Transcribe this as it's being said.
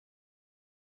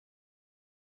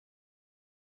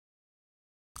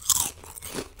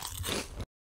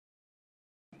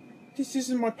This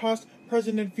isn't my past,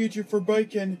 present, and future for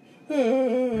bacon.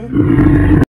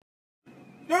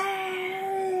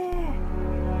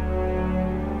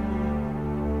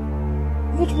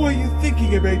 What were you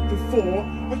thinking about before?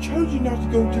 I told you not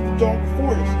to go to the dark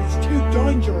forest. It's too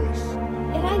dangerous.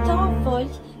 It ain't our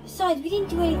fault. Besides, we didn't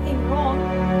do anything wrong.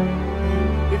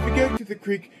 If you go to the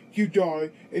creek, you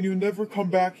die, and you'll never come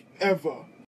back, ever.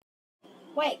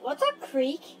 Wait, what's a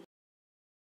creek?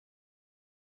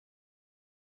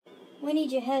 We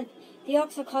need your help. The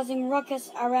orcs are causing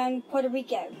ruckus around Puerto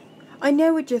Rico. I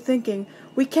know what you're thinking.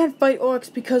 We can't fight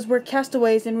orcs because we're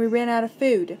castaways and we ran out of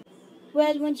food.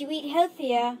 Well, once you eat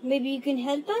healthier, maybe you can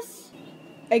help us?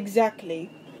 Exactly.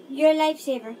 You're a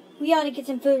lifesaver. We ought to get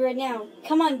some food right now.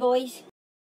 Come on, boys.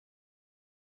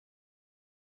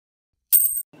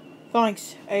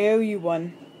 Thanks, I owe you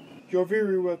one. You're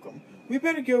very welcome. We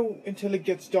better go until it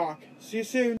gets dark. See you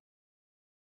soon.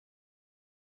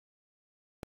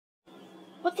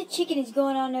 What the chicken is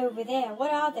going on over there?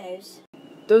 What are those?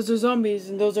 Those are zombies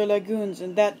and those are lagoons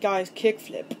and that guy's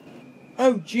kickflip.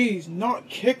 Oh geez, not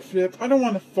kickflip. I don't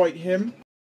want to fight him.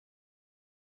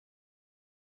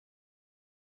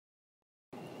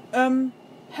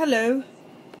 Hello.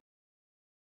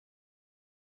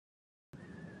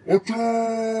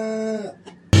 Attack!